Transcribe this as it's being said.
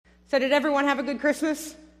So did everyone have a good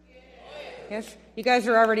Christmas? Yes? You guys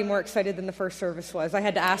are already more excited than the first service was. I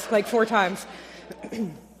had to ask like 4 times.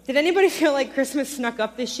 Did anybody feel like Christmas snuck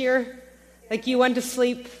up this year? Like you went to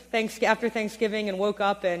sleep after Thanksgiving and woke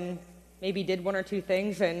up and maybe did 1 or 2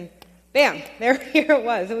 things and bam, here it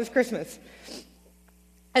was. It was Christmas.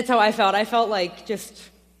 That's how I felt. I felt like just,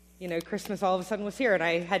 Christmas all of a sudden was here and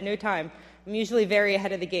I had no time. I'm usually very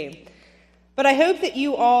ahead of the game. But I hope that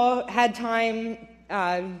you all had time,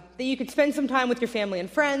 that you could spend some time with your family and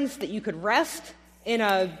friends, that you could rest in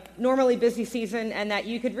a normally busy season, and that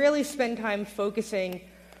you could really spend time focusing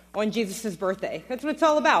on Jesus' birthday. That's what it's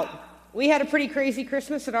all about. We had a pretty crazy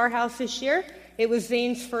Christmas at our house this year. It was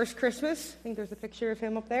Zane's first Christmas. I think there's a picture of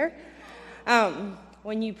him up there.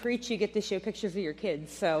 When you preach, you get to show pictures of your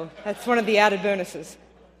kids, so that's one of the added bonuses.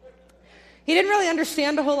 He didn't really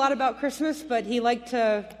understand a whole lot about Christmas, but he liked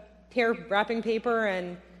to tear wrapping paper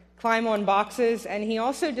and climb on boxes, and he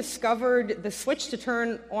also discovered the switch to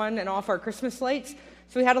turn on and off our Christmas lights,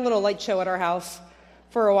 so we had a little light show at our house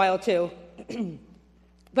for a while too.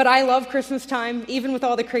 But I love Christmas time, even with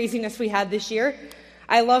all the craziness we had this year.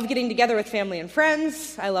 I love getting together with family and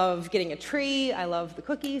friends. I love getting a tree. I love the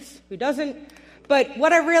cookies. Who doesn't? But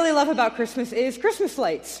what I really love about Christmas is Christmas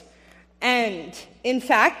lights. And in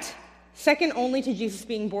fact, second only to Jesus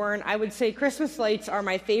being born, I would say Christmas lights are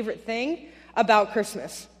my favorite thing about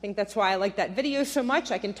Christmas. I think that's why I like that video so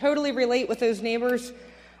much. I can totally relate with those neighbors.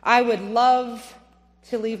 I would love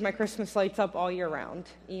to leave my Christmas lights up all year round.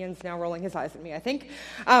 Ian's now rolling his eyes at me, I think.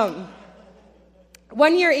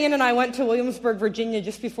 One year, Ian and I went to Williamsburg, Virginia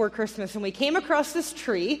just before Christmas, and we came across this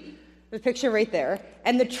tree, the picture right there,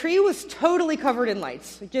 and the tree was totally covered in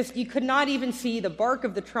lights. You could not even see the bark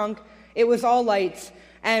of the trunk. It was all lights.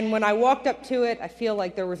 And when I walked up to it, I feel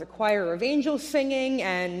like there was a choir of angels singing,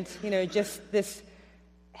 and, just this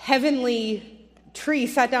heavenly tree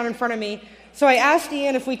sat down in front of me. So I asked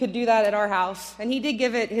Ian if we could do that at our house, and he did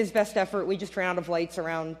give it his best effort. We just ran out of lights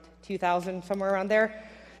around 2000, somewhere around there.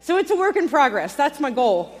 So it's a work in progress. That's my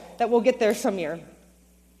goal, that we'll get there some year.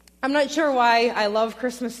 I'm not sure why I love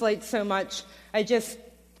Christmas lights so much. I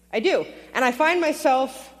do. And I find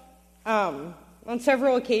myself on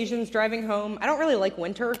several occasions driving home. I don't really like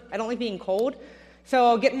winter. I don't like being cold. So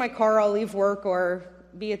I'll get in my car, I'll leave work or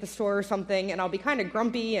be at the store or something, and I'll be kind of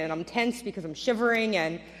grumpy and I'm tense because I'm shivering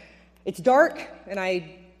and it's dark, and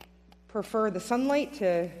I prefer the sunlight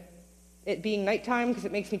to it being nighttime because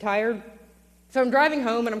it makes me tired. So I'm driving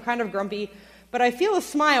home and I'm kind of grumpy, but I feel a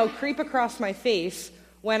smile creep across my face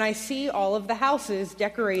when I see all of the houses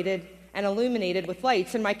decorated and illuminated with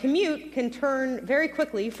lights, and my commute can turn very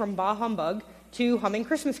quickly from bah humbug to humming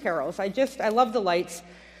Christmas carols. I love the lights.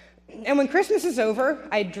 And when Christmas is over,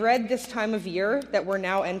 I dread this time of year that we're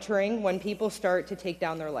now entering when people start to take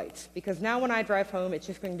down their lights. Because now when I drive home, it's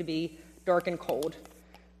just going to be dark and cold,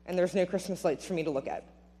 and there's no Christmas lights for me to look at.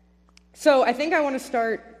 So I think I want to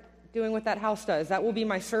start doing what that house does. That will be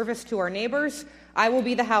my service to our neighbors. I will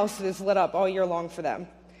be the house that is lit up all year long for them.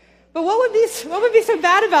 But what would be so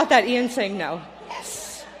bad about that? Ian saying no.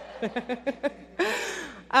 Yes.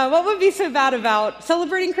 What would be so bad about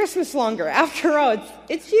celebrating Christmas longer? After all,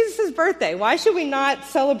 it's Jesus' birthday. Why should we not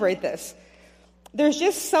celebrate this? There's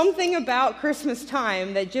just something about Christmas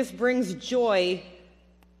time that just brings joy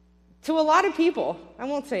to a lot of people. I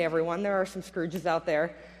won't say everyone. There are some Scrooges out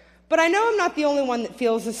there. But I know I'm not the only one that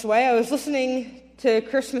feels this way. I was listening to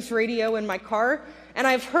Christmas radio in my car, and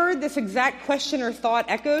I've heard this exact question or thought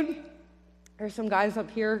echoed. There's some guys up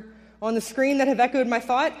here on the screen that have echoed my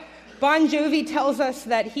thought. Bon Jovi tells us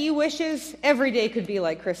that he wishes every day could be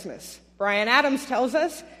like Christmas. Bryan Adams tells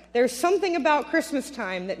us there's something about Christmas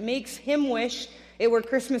time that makes him wish it were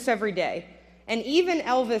Christmas every day. And even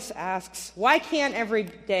Elvis asks, why can't every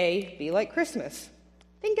day be like Christmas?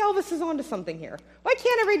 I think Elvis is onto something here. Why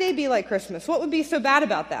can't every day be like Christmas? What would be so bad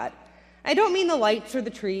about that? I don't mean the lights or the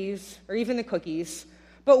trees or even the cookies,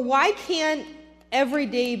 but why can't every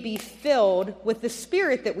day be filled with the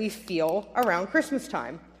spirit that we feel around Christmas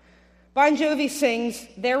time? Bon Jovi sings,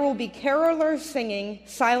 there will be carolers singing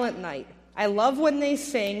Silent Night. I love when they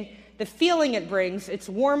sing, the feeling it brings, it's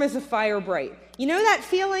warm as a fire bright. You know that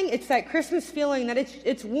feeling? It's that Christmas feeling that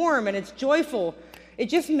it's warm and it's joyful. It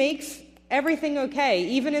just makes everything okay,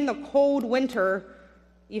 even in the cold winter,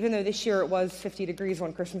 even though this year it was 50 degrees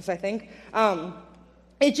on Christmas, I think.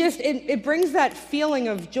 It brings that feeling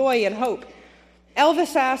of joy and hope.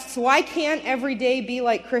 Elvis asks, why can't every day be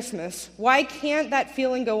like Christmas? Why can't that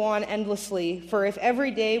feeling go on endlessly? For if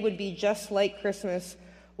every day would be just like Christmas,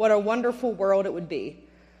 what a wonderful world it would be.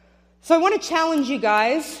 So I want to challenge you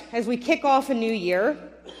guys as we kick off a new year.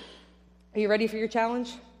 Are you ready for your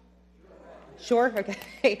challenge? Sure?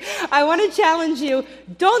 Okay. I want to challenge you,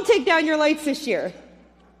 don't take down your lights this year.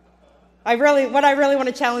 What I really want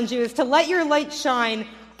to challenge you is to let your light shine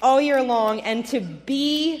all year long and to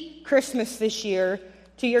be Christmas this year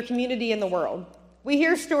to your community and the world. We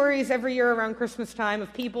hear stories every year around Christmas time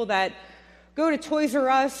of people that go to Toys R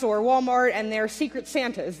Us or Walmart and they're secret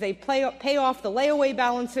Santas. They pay off the layaway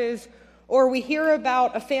balances, or we hear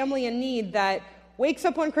about a family in need that wakes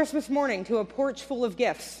up on Christmas morning to a porch full of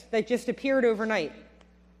gifts that just appeared overnight.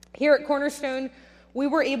 Here at Cornerstone, we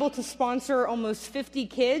were able to sponsor almost 50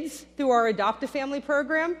 kids through our Adopt a Family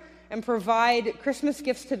program and provide Christmas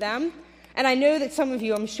gifts to them. And I know that some of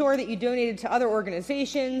you, I'm sure that you donated to other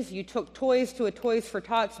organizations, you took toys to a Toys for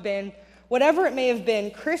Tots bin. Whatever it may have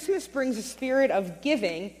been, Christmas brings a spirit of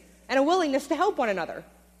giving and a willingness to help one another.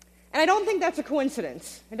 And I don't think that's a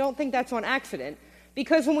coincidence. I don't think that's on accident.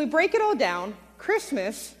 Because when we break it all down,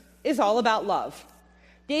 Christmas is all about love.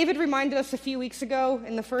 David reminded us a few weeks ago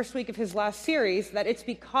in the first week of his last series that it's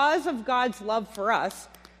because of God's love for us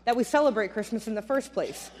that we celebrate Christmas in the first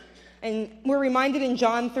place. And we're reminded in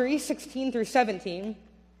John 3:16 through 17,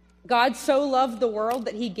 God so loved the world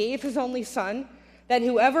that he gave his only Son, that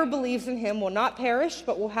whoever believes in him will not perish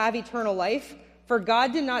but will have eternal life. For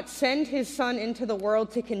God did not send his Son into the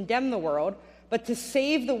world to condemn the world, but to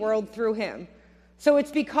save the world through him. So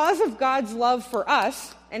it's because of God's love for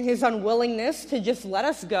us and his unwillingness to just let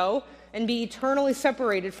us go and be eternally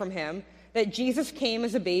separated from him that Jesus came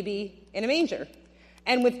as a baby in a manger.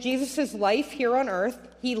 And with Jesus' life here on earth,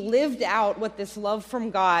 he lived out what this love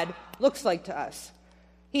from God looks like to us.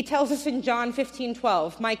 He tells us in John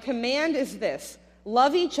 15:12, "My command is this,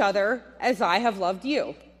 love each other as I have loved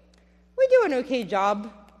you." We do an okay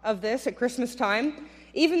job of this at Christmas time,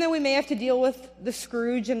 even though we may have to deal with the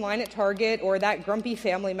Scrooge in line at Target or that grumpy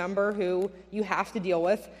family member who you have to deal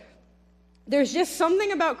with. There's just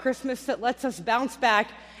something about Christmas that lets us bounce back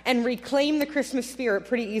and reclaim the Christmas spirit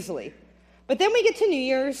pretty easily. But then we get to New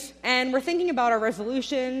Year's, and we're thinking about our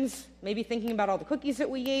resolutions, maybe thinking about all the cookies that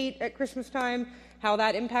we ate at Christmas time, how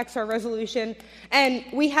that impacts our resolution. And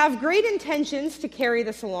we have great intentions to carry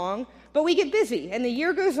this along, but we get busy, and the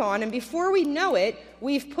year goes on, and before we know it,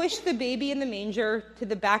 we've pushed the baby in the manger to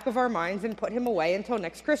the back of our minds and put him away until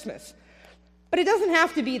next Christmas. But it doesn't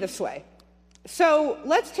have to be this way. So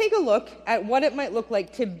let's take a look at what it might look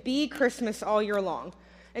like to be Christmas all year long.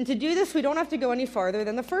 And to do this, we don't have to go any farther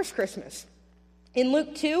than the first Christmas. In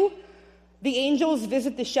Luke 2, the angels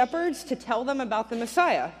visit the shepherds to tell them about the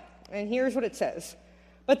Messiah. And here's what it says.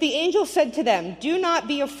 "But the angel said to them, 'Do not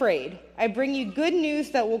be afraid. I bring you good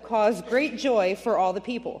news that will cause great joy for all the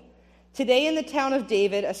people. Today in the town of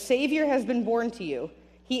David, a Savior has been born to you.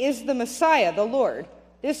 He is the Messiah, the Lord.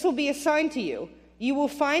 This will be a sign to you. You will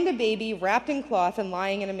find a baby wrapped in cloth and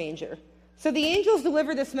lying in a manger.'" So the angels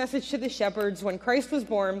deliver this message to the shepherds when Christ was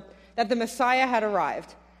born, that the Messiah had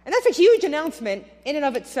arrived. And that's a huge announcement in and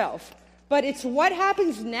of itself. But it's what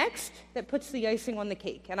happens next that puts the icing on the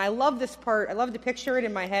cake. And I love this part. I love to picture it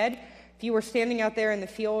in my head if you were standing out there in the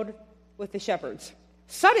field with the shepherds.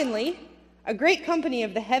 "Suddenly, a great company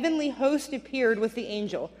of the heavenly host appeared with the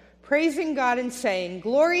angel, praising God and saying,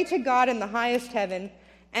 'Glory to God in the highest heaven,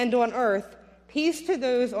 and on earth, peace to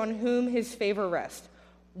those on whom his favor rests.'"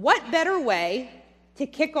 What better way to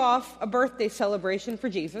kick off a birthday celebration for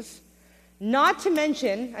Jesus, not to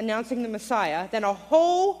mention announcing the Messiah, than a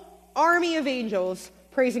whole army of angels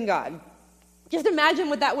praising God? Just imagine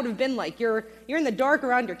what that would have been like. You're in the dark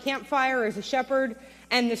around your campfire as a shepherd,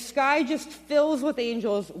 and the sky just fills with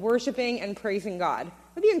angels worshiping and praising God. It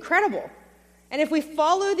would be incredible. And if we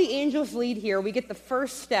follow the angels' lead here, we get the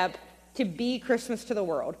first step to be Christmas to the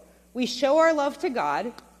world. We show our love to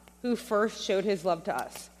God, who first showed his love to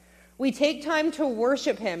us. We take time to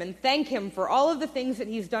worship him and thank him for all of the things that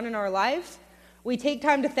he's done in our lives. We take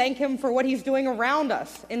time to thank him for what he's doing around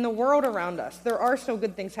us, in the world around us. There are so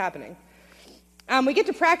good things happening. We get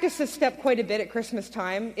to practice this step quite a bit at Christmas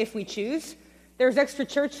time, if we choose. There's extra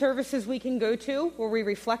church services we can go to where we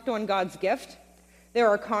reflect on God's gift. There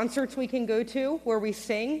are concerts we can go to where we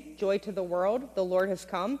sing, "Joy to the world, the Lord has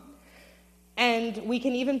come." And we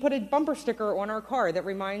can even put a bumper sticker on our car that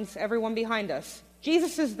reminds everyone behind us,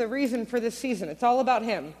 Jesus is the reason for this season. It's all about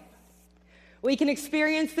him. We can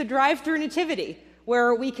experience the drive-through nativity,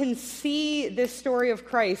 where we can see this story of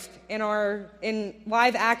Christ in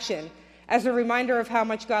live action as a reminder of how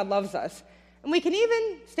much God loves us. And we can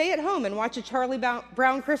even stay at home and watch a Charlie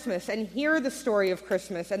Brown Christmas and hear the story of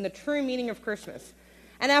Christmas and the true meaning of Christmas.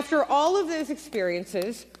 And after all of those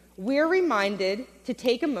experiences, we're reminded to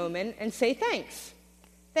take a moment and say thanks.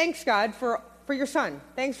 Thanks, God, for your son.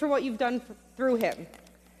 Thanks for what you've done through him.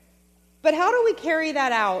 But how do we carry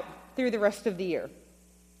that out through the rest of the year?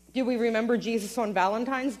 Do we remember Jesus on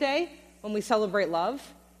Valentine's Day when we celebrate love?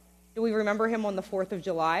 Do we remember him on the 4th of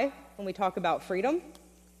July when we talk about freedom?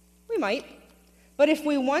 We might. But if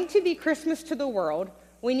we want to be Christmas to the world,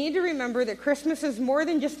 we need to remember that Christmas is more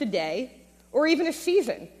than just a day or even a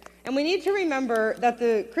season. And we need to remember that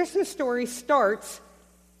the Christmas story starts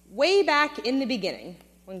way back in the beginning,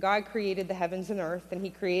 when God created the heavens and earth, and he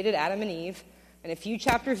created Adam and Eve. And a few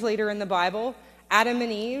chapters later in the Bible, Adam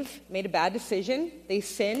and Eve made a bad decision. They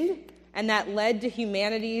sinned, and that led to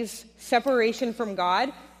humanity's separation from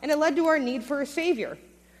God, and it led to our need for a Savior.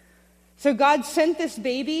 So God sent this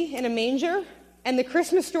baby in a manger, and the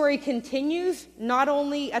Christmas story continues not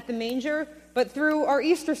only at the manger, but through our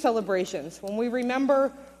Easter celebrations, when we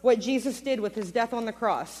remember what Jesus did with his death on the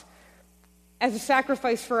cross as a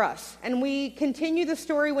sacrifice for us. And we continue the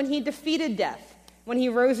story when he defeated death, when he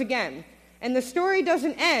rose again. And the story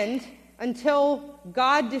doesn't end until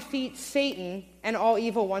God defeats Satan and all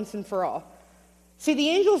evil once and for all. See, the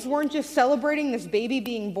angels weren't just celebrating this baby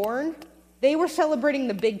being born, they were celebrating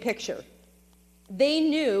the big picture. They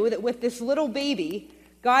knew that with this little baby,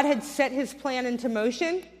 God had set his plan into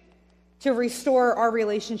motion to restore our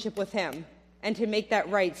relationship with him and to make that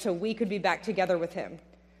right so we could be back together with him.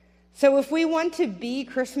 So if we want to be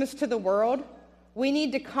Christmas to the world, we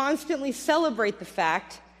need to constantly celebrate the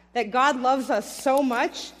fact that God loves us so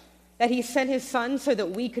much that he sent his son so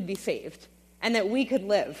that we could be saved and that we could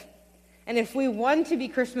live. And if we want to be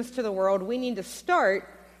Christmas to the world, we need to start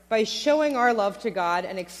by showing our love to God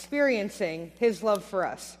and experiencing his love for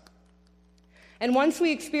us. And once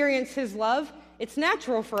we experience his love, it's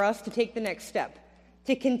natural for us to take the next step.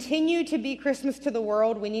 To continue to be Christmas to the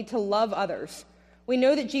world, we need to love others. We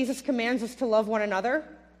know that Jesus commands us to love one another.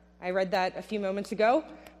 I read that a few moments ago.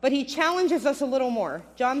 But he challenges us a little more.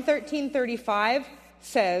 John 13:35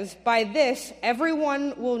 says, "By this,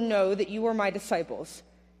 everyone will know that you are my disciples,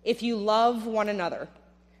 if you love one another."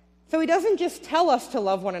 So he doesn't just tell us to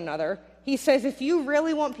love one another. He says, if you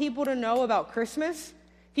really want people to know about Christmas,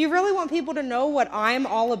 if you really want people to know what I'm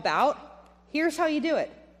all about, here's how you do it.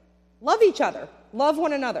 Love each other. Love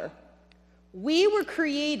one another. We were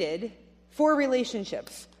created for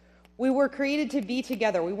relationships. We were created to be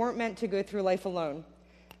together. We weren't meant to go through life alone.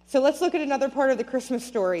 So let's look at another part of the Christmas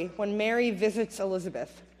story when Mary visits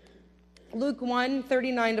Elizabeth. Luke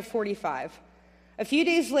 1:39-45. A few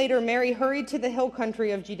days later, Mary hurried to the hill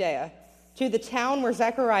country of Judea, to the town where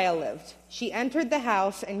Zechariah lived. She entered the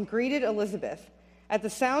house and greeted Elizabeth. At the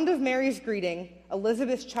sound of Mary's greeting,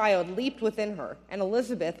 Elizabeth's child leaped within her, and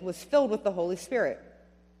Elizabeth was filled with the Holy Spirit.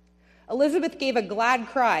 Elizabeth gave a glad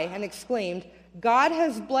cry and exclaimed, "God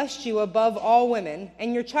has blessed you above all women,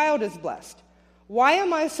 and your child is blessed. Why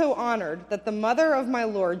am I so honored that the mother of my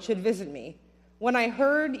Lord should visit me? When I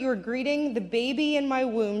heard your greeting, the baby in my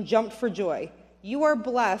womb jumped for joy. You are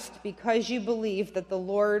blessed because you believed that the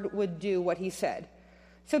Lord would do what he said."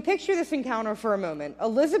 So picture this encounter for a moment.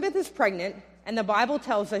 Elizabeth is pregnant, and the Bible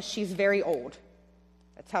tells us she's very old.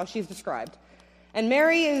 That's how she's described. And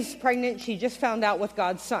Mary is pregnant. She just found out with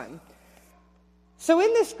God's son. So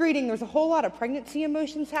in this greeting, there's a whole lot of pregnancy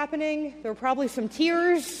emotions happening. There were probably some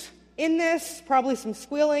tears in this, probably some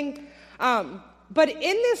squealing. But in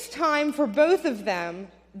this time for both of them,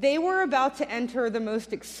 they were about to enter the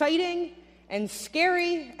most exciting and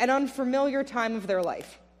scary and unfamiliar time of their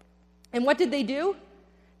life. And what did they do?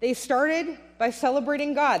 They started by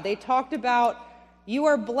celebrating God. They talked about, you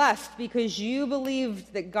are blessed because you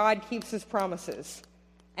believed that God keeps his promises.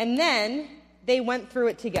 And then they went through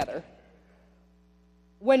it together.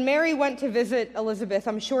 When Mary went to visit Elizabeth,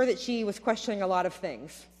 I'm sure that she was questioning a lot of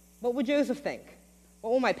things. What will Joseph think?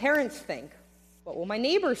 What will my parents think? What will my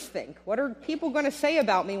neighbors think? What are people going to say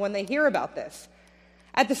about me when they hear about this?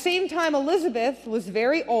 At the same time, Elizabeth was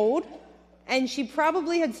very old, and she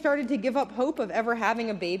probably had started to give up hope of ever having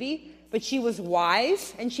a baby, but she was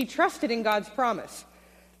wise, and she trusted in God's promise.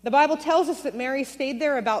 The Bible tells us that Mary stayed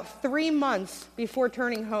there about 3 months before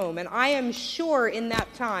turning home, and I am sure in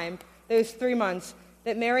that time, those 3 months,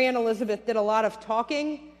 that Mary and Elizabeth did a lot of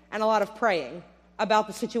talking and a lot of praying about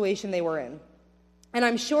the situation they were in. And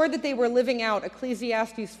I'm sure that they were living out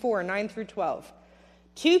Ecclesiastes 4:9-12.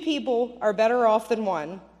 2 people are better off than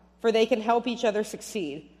one, for they can help each other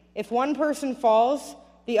succeed. If one person falls,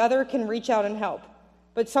 the other can reach out and help.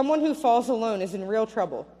 But someone who falls alone is in real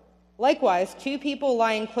trouble. Likewise, 2 people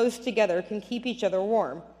lying close together can keep each other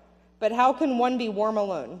warm. But how can one be warm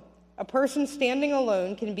alone? A person standing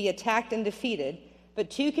alone can be attacked and defeated, but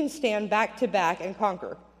 2 can stand back to back and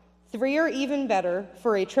conquer. 3 are even better,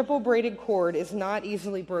 for a triple-braided cord is not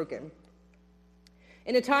easily broken.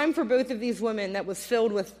 In a time for both of these women that was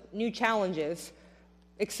filled with new challenges,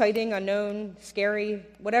 exciting, unknown, scary,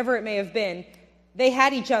 whatever it may have been, they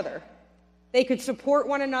had each other. They could support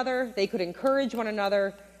one another. They could encourage one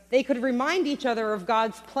another. They could remind each other of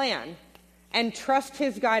God's plan and trust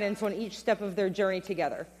his guidance on each step of their journey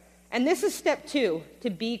together. And this is step 2, to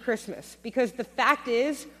be Christmas, because the fact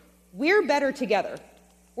is, we're better together.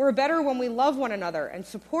 We're better when we love one another and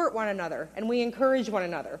support one another and we encourage one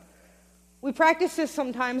another. We practice this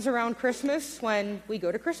sometimes around Christmas when we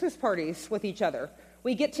go to Christmas parties with each other.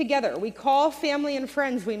 We get together. We call family and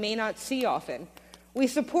friends we may not see often. We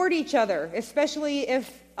support each other, especially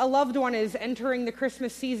if a loved one is entering the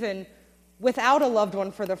Christmas season without a loved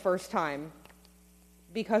one for the first time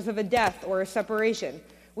because of a death or a separation.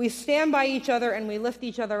 We stand by each other and we lift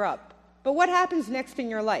each other up. But what happens next in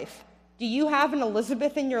your life? Do you have an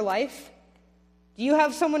Elizabeth in your life? Do you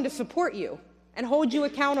have someone to support you and hold you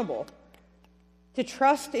accountable, to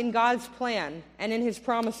trust in God's plan and in his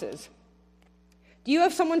promises? Do you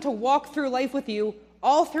have someone to walk through life with you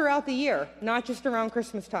all throughout the year, not just around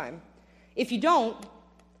Christmas time? If you don't,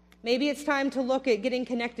 maybe it's time to look at getting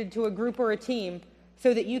connected to a group or a team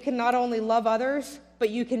so that you can not only love others,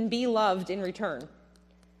 but you can be loved in return.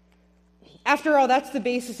 After all, that's the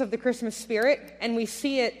basis of the Christmas spirit, and we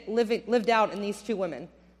see it lived out in these 2 women,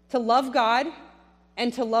 to love God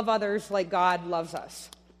and to love others like God loves us.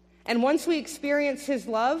 And once we experience his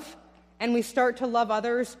love and we start to love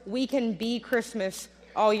others, we can be Christmas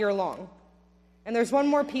all year long. And there's one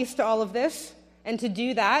more piece to all of this, and to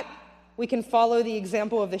do that, we can follow the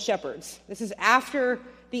example of the shepherds. This is after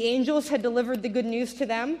the angels had delivered the good news to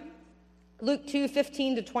them. Luke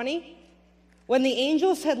 2:15-20. When the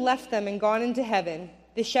angels had left them and gone into heaven,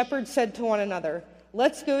 the shepherds said to one another,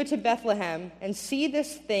 "Let's go to Bethlehem and see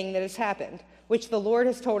this thing that has happened, which the Lord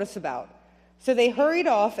has told us about." So they hurried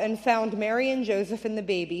off and found Mary and Joseph and the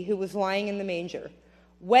baby who was lying in the manger.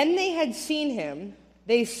 When they had seen him,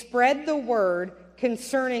 they spread the word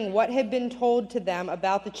concerning what had been told to them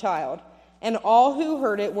about the child, and all who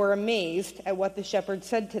heard it were amazed at what the shepherds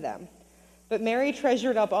said to them. But Mary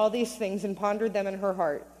treasured up all these things and pondered them in her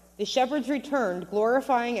heart. The shepherds returned,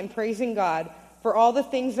 glorifying and praising God for all the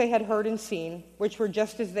things they had heard and seen, which were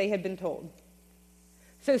just as they had been told.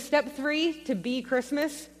 So step 3, to be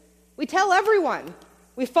Christmas, we tell everyone.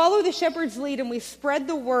 We follow the shepherd's lead and we spread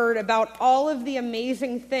the word about all of the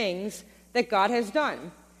amazing things that God has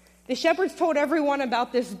done. The shepherds told everyone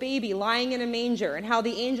about this baby lying in a manger and how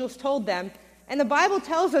the angels told them, and the Bible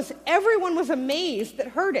tells us everyone was amazed that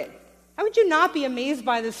heard it. How would you not be amazed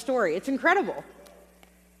by this story? It's incredible.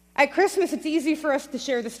 At Christmas, it's easy for us to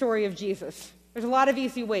share the story of Jesus. There's a lot of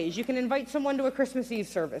easy ways. You can invite someone to a Christmas Eve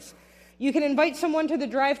service. You can invite someone to the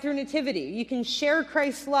drive-through nativity. You can share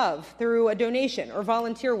Christ's love through a donation or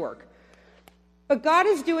volunteer work. But God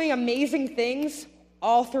is doing amazing things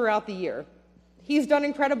all throughout the year. He's done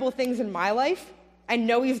incredible things in my life. I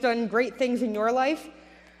know he's done great things in your life.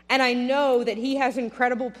 And I know that he has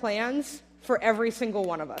incredible plans for every single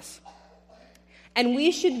one of us. And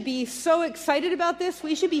we should be so excited about this.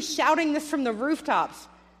 We should be shouting this from the rooftops,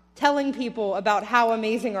 telling people about how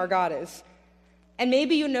amazing our God is. And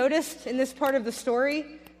maybe you noticed in this part of the story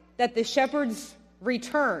that the shepherds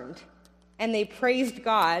returned and they praised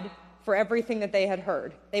God for everything that they had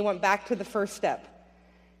heard. They went back to the first step.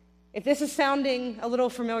 If this is sounding a little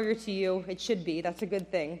familiar to you, it should be. That's a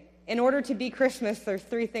good thing. In order to be Christmas, there's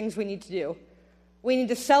 3 things we need to do. We need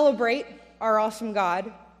to celebrate our awesome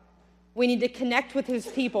God. We need to connect with his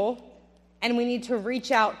people, and we need to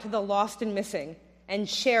reach out to the lost and missing and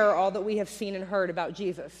share all that we have seen and heard about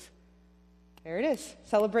Jesus. There it is.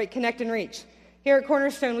 Celebrate, connect, and reach. Here at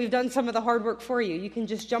Cornerstone, we've done some of the hard work for you. You can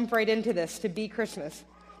just jump right into this to be Christmas.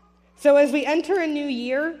 So as we enter a new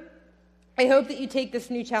year, I hope that you take this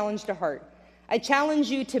new challenge to heart. I challenge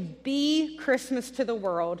you to be Christmas to the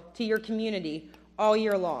world, to your community, all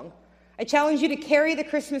year long. I challenge you to carry the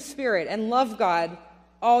Christmas spirit and love God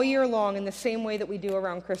all year long in the same way that we do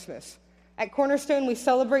around Christmas. At Cornerstone, we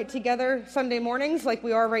celebrate together Sunday mornings like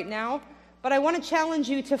we are right now, but I want to challenge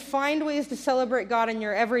you to find ways to celebrate God in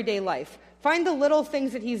your everyday life. Find the little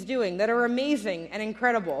things that he's doing that are amazing and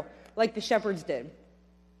incredible, like the shepherds did.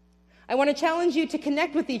 I want to challenge you to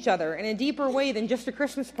connect with each other in a deeper way than just a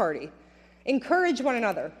Christmas party. Encourage one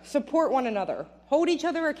another, support one another, hold each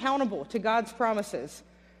other accountable to God's promises.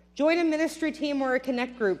 Join a ministry team or a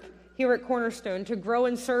connect group here at Cornerstone to grow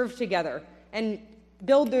and serve together and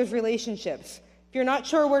build those relationships. If you're not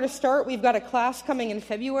sure where to start, we've got a class coming in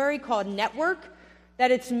February called Network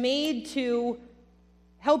that it's made to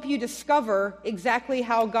help you discover exactly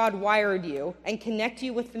how God wired you and connect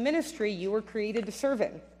you with the ministry you were created to serve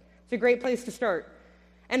in. It's a great place to start.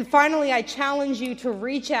 And finally, I challenge you to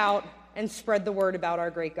reach out and spread the word about our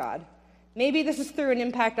great God. Maybe this is through an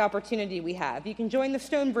impact opportunity we have. You can join the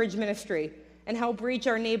Stonebridge Ministry and help reach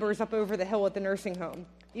our neighbors up over the hill at the nursing home.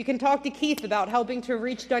 You can talk to Keith about helping to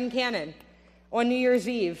reach Duncannon on New Year's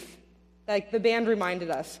Eve, like the band reminded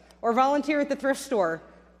us, or volunteer at the thrift store.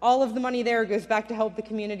 All of the money there goes back to help the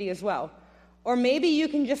community as well. Or maybe you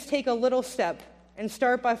can just take a little step and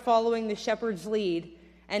start by following the shepherd's lead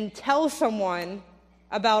and tell someone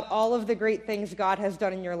about all of the great things God has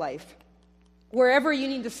done in your life. Wherever you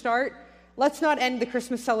need to start, let's not end the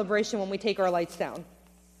Christmas celebration when we take our lights down.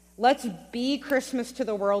 Let's be Christmas to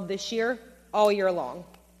the world this year, all year long.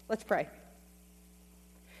 Let's pray.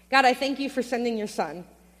 God, I thank you for sending your son.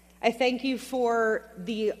 I thank you for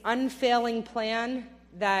the unfailing plan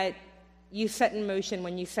that you set in motion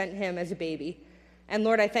when you sent him as a baby. And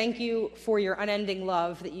Lord, I thank you for your unending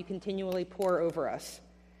love that you continually pour over us.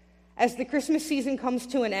 As the Christmas season comes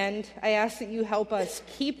to an end, I ask that you help us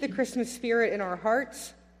keep the Christmas spirit in our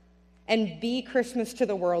hearts and be Christmas to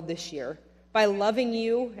the world this year by loving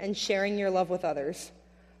you and sharing your love with others.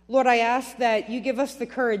 Lord, I ask that you give us the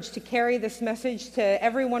courage to carry this message to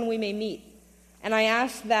everyone we may meet. And I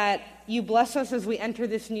ask that you bless us as we enter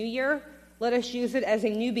this new year. Let us use it as a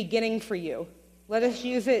new beginning for you. Let us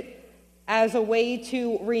use it as a way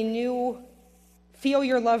to feel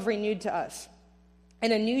your love renewed to us,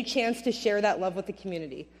 and a new chance to share that love with the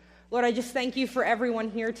community. Lord, I just thank you for everyone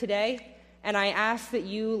here today, and I ask that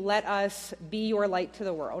you let us be your light to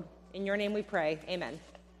the world. In your name we pray, amen.